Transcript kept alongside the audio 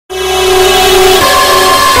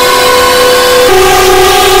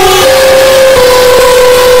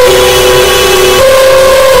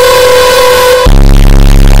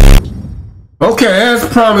Okay, as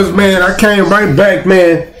promised, man, I came right back,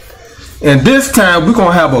 man. And this time we're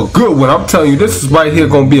gonna have a good one. I'm telling you, this is right here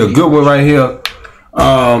gonna be a good one right here.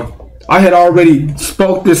 I had already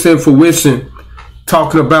spoke this in fruition,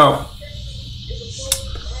 talking about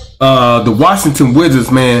the Washington Wizards,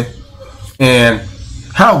 man, and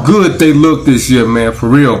how good they look this year, man, for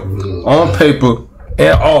real, on paper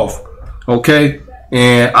and off. Okay,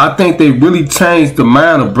 and I think they really changed the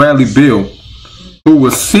mind of Bradley Beal, who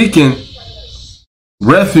was seeking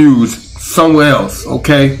refuge somewhere else.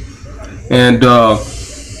 Okay, and I'm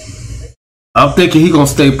thinking he's gonna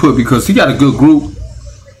stay put because he got a good group.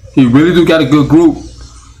 He really do got a good group.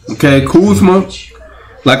 Okay, Kuzma,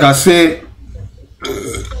 like I said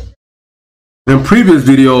in previous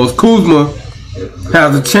videos, Kuzma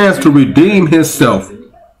has a chance to redeem himself.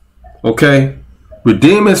 Okay,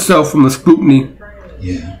 redeem himself from the scrutiny.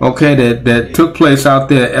 Okay, that took place out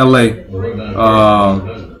there in LA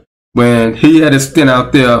when he had his stint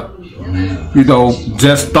out there. You know,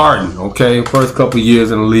 just starting. Okay, first couple of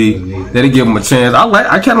years in the league, they didn't give him a chance. I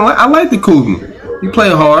like the Kuzma. He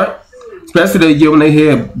played hard, especially that year when they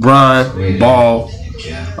had Brian, Ball,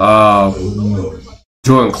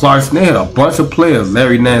 Jordan Clarkson. They had a bunch of players,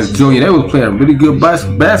 Larry Nance Jr. They was playing really good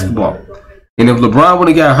basketball. And if LeBron would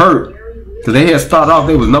have got hurt, because they had started off,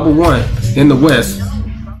 they was #1 in the West.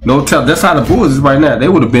 No tell. That's how the Bulls is right now. They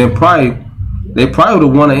would have been they probably would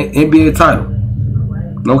have won an NBA title.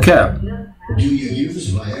 No cap.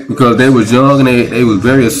 Because they was young and they was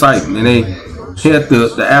very exciting and they had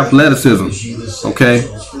the athleticism. Okay.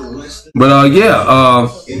 But I'm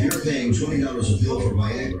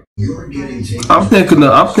thinking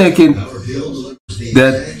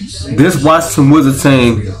that this Washington Wizards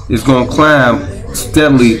team is gonna climb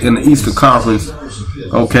steadily in the Eastern Conference.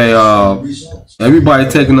 Okay, everybody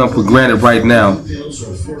taking them for granted right now.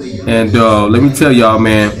 And let me tell y'all,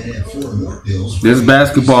 man, this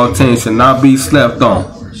basketball team should not be slept on.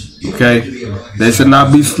 Okay, they should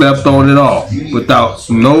not be slept on at all, without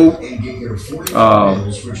no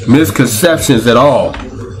misconceptions at all.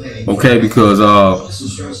 Okay, because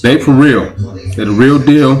they for real, they're the real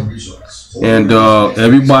deal, and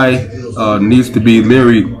everybody needs to be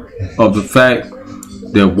leery of the fact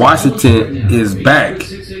that Washington is back.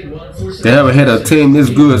 They haven't had a team this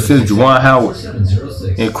good since Juwan Howard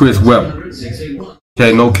and Chris Webber.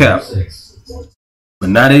 Okay, no cap. But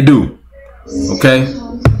now they do. Okay,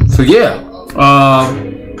 so yeah,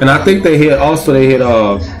 and I think they had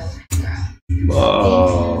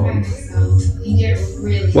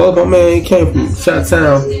well, my man, he came from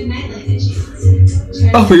Chi-Town.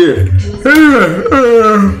 Oh yeah.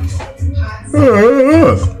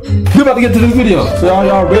 We're about to get to this video. So are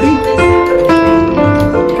y'all ready?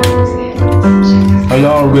 Are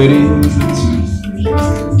y'all ready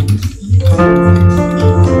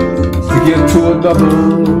to get to another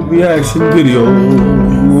reaction video?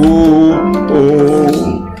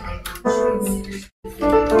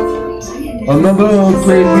 Another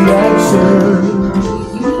great reaction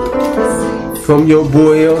from your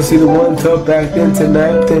boy LC, the one tough back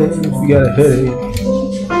tonight. Then if you got a headache,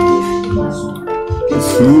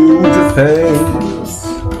 soothe the pain,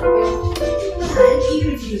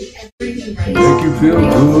 make you feel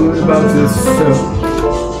good about yourself.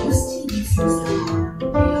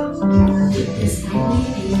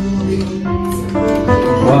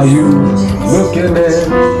 While you looking at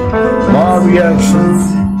my reaction,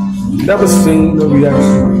 never seen a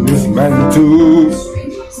reaction this magnitude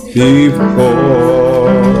before.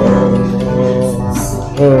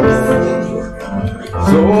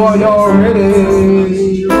 So are y'all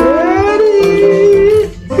ready? Ready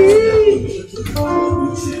for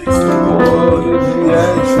this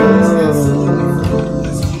reaction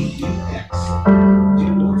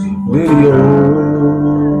video?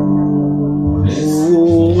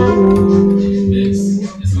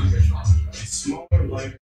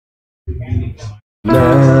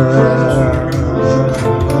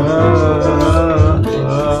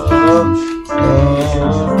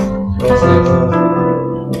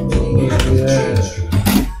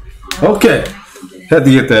 Okay, had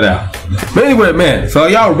to get that out. But anyway, man, so are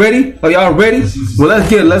y'all ready? Are y'all ready? Well,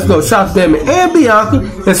 let's go. Shout Damien and Bianca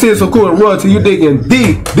and see so cool and royalty. You digging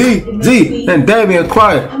D and Damian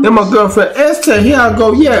Quiet and my girlfriend Esther. Here I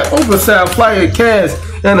go. Yeah, oversized flyer cash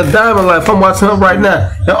and a diamond life. I'm watching them right now.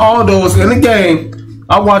 And all those in the game,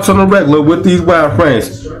 I watch on the regular with these wild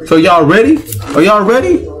friends. So y'all ready? Are y'all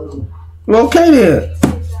ready? Well, okay then.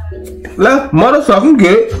 Let's motherfucking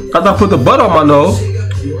get. I thought I put the butt on my nose.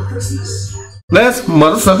 Let's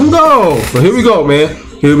motherfucking go. So here we go, man.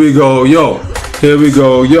 Here we go, yo. Here we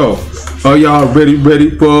go, yo. Are y'all ready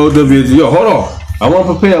for the video? Hold on. I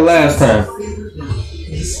wasn't prepared last time.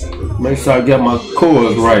 Make sure I get my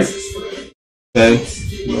chords right. Okay?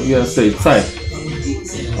 You gotta stay tight.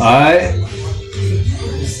 Alright?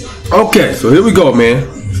 Okay, so here we go, man.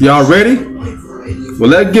 So y'all ready? Well,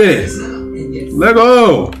 let's get it. Let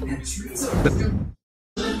go.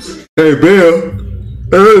 Hey, Bill.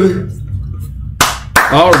 Early.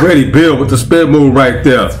 Already, Bill, with the spin move right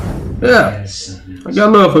there. Yeah. I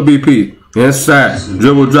got love for BP. Inside.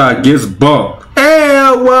 Dribble drive. Gets bumped.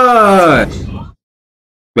 And one.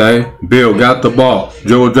 Okay. Bill got the ball.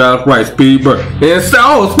 Dribble drive right. Speed burst. Inside.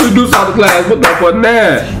 Oh, speed deuce out the glass. What the for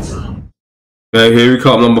that? Okay, here we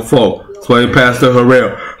come. Number 4. Swing past to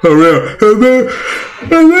Harrell.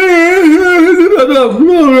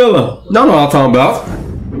 Y'all know what I'm talking about.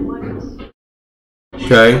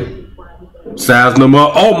 Okay. Size number.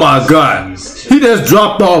 Oh my God. He just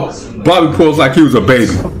dropped off Bobby Portis like he was a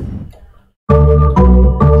baby.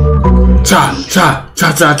 Cha, cha,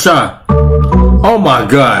 cha, cha, cha. Oh my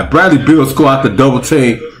God. Bradley Beal scored out the double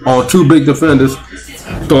team on 2 big defenders.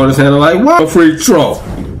 Throwing his hand like, what? A free throw.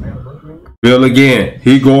 Bill again.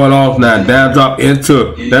 He going off now. Down drop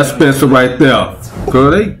into that Spencer right there.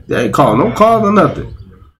 Cause they ain't calling no calls or nothing.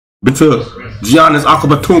 But to Giannis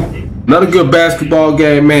Antetokounmpo. Another good basketball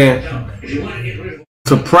game, man.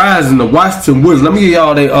 Surprising the Washington Wizards. Let me give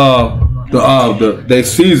y'all their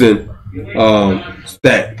season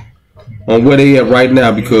stat on where they at right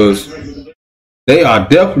now, because they are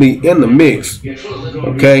definitely in the mix.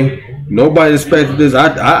 Okay, nobody expected this.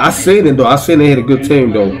 I seen it though. I seen they had a good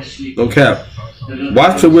team though. No cap.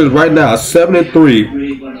 Washington Wizards right now are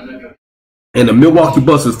 7-3, and the Milwaukee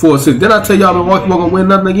Bucks is 4-6. Didn't I tell y'all Milwaukee wasn't gonna win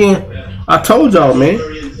nothing again? I told y'all, man,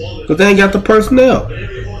 because they ain't got the personnel.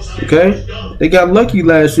 Okay, they got lucky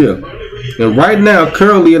last year, and right now,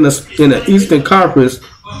 currently in the Eastern Conference,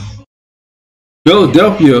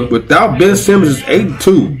 Philadelphia without Ben Simmons is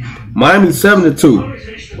 8-2, Miami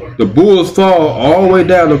 7-2. The Bulls fall all the way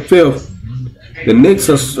down to 5th. The Knicks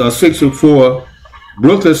are 6-4,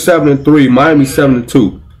 Brooklyn 7-3, Miami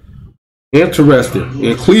 7-2. Interesting.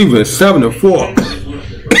 In Cleveland 7-4.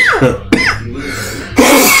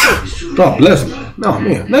 God bless me. Oh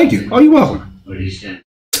man, thank you. Oh, you're welcome.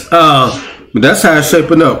 But that's how it's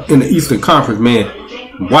shaping up in the Eastern Conference, man.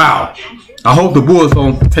 Wow. I hope the Bulls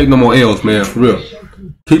don't take no more L's, man. For real.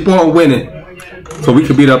 Keep on winning, so we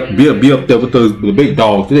can be up there with the big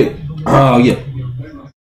dogs today. Oh yeah.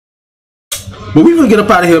 But we gonna get up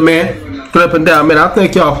out of here, man. Get up and down, man. I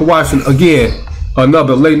thank y'all for watching again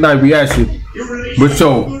another late night reaction with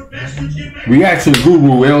your reaction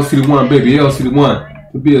guru, LCDAONE, baby, LCDAONE.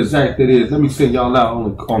 To be exact, that is. Let me send y'all out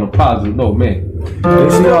on a positive note, man.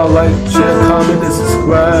 Make sure y'all like, share, comment, and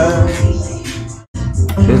subscribe.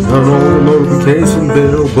 And turn on the notification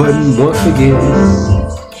bell button once again.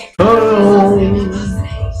 Turn it on.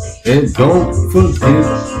 And don't forget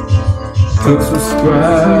to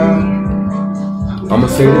subscribe. I'ma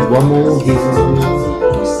say this one more again.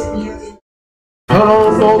 Turn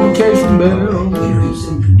on the notification bell.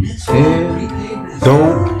 And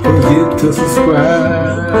don't forget to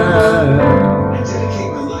subscribe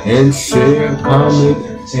and share, comment,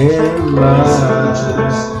 and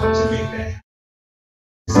like.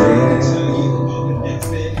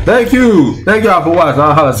 Thank you. Thank y'all for watching.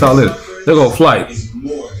 I'll holler at y'all later. There go flight.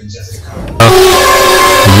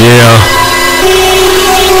 Yeah.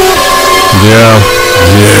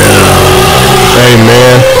 Hey,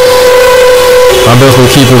 man. I'm just gonna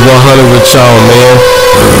keep it 100 with y'all, man.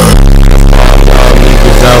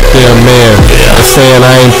 Out there, man. They're saying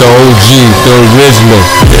I ain't the OG, the original.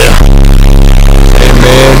 Hey,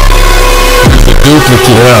 man. He's a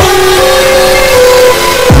duplicate.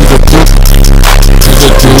 He's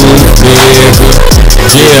a duplicate, nigga.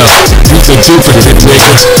 Yeah, he's a duplicate, nigga.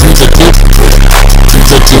 He's a duplicate.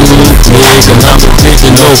 He's a duplicate, nigga. And I'm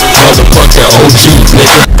original, motherfucking OG,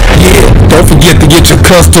 nigga. Yeah, don't forget to get your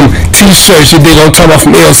custom t-shirts, you dig what I'm talking about,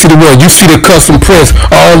 from LCDAONE. You see the custom prints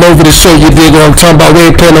all over the shirt, you dig what I'm talking about, we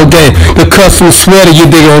ain't playing no game. The custom sweater, you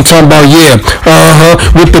dig what I'm talking about, yeah.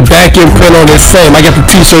 With the back end print on it, same. I got the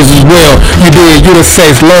t-shirts as well. You dig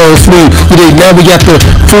unisex, long sleeve. You dig, now we got the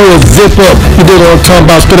full zip up, you dig what I'm talking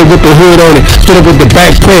about, split it with the hood on it, split it with the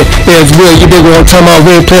back print as well. You dig what I'm talking about,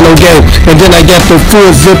 we ain't playing no game. And then I got the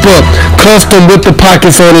full zip up, custom with the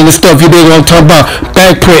pockets on it and stuff, you dig what I'm talking about,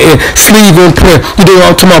 back print and sleeve even print. You dig what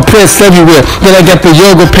I'm talking about? Prints everywhere. Then I got the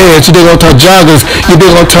yoga pants. You dig what I'm talking about? Joggers. You dig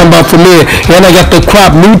what I'm talking about? For men. And I got the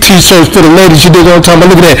crop new t-shirts for the ladies. You dig what I'm talking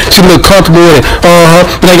about? Look at that. She look comfortable with it.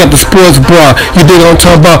 Then I got the sports bra. You dig what I'm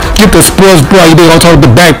talking about? Get the sports bra. You dig what I'm talking about?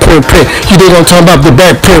 The back print. You dig what I'm talking about? The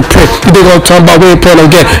back print. You dig what I'm talking about? Where print on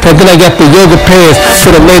get. And then I got the yoga pants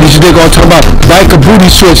for the ladies. You dig what I'm talking about? Biker booty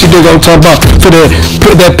shorts. You dig what I'm talking about? So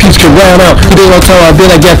that piece can round out. You dig what I'm talking about? Then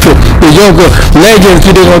I got the yoga leggings.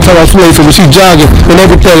 You dig what I'm talking about? So when she jogging and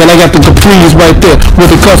everything. And I got the capris right there with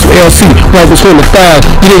the custom LC right between the thighs.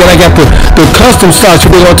 You dig? And I got the custom socks.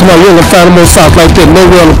 You dig what I'm talking about? You're gonna find more socks like that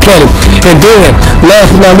nowhere on the planet. And then last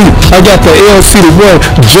but not least, I got the LCDAONE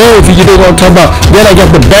jersey. You dig what I'm talking about? Then I got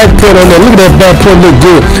the back print on there. Look at that back print, look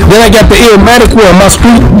good. Then I got the Illmatic one, my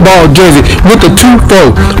street ball jersey with the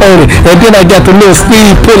two-fold on it. And then I got the little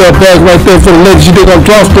sleeve pull-up bag right there for the ladies. You dig on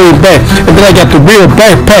drawstring bag. And then I got the real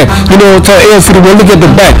backpack. You know what I'm talking about? LCDAONE. Look at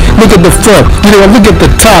the back. Look at the front. You know, look at the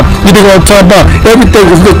top. You dig what I'm talking about? Everything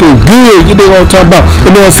is looking good. You dig what I'm talking about?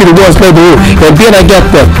 And then LCDAONE's neighborhood. And then I got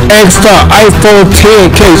the X-Star iPhone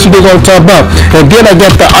 10 case. You dig what I'm talking about? And then I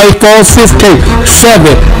got the iPhone 6K,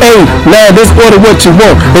 7, 8, 9. Just order what you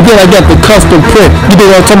want. And then I got the custom print. You dig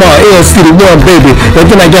what I'm talking about? LCDAONE, baby. And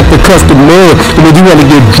then I got the custom mug. And then you want to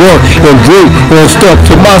get drunk and drink and stuff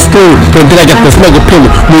to my store. And then I got the snuggle pillow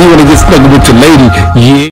when you want to get snuggled with your lady. Yeah.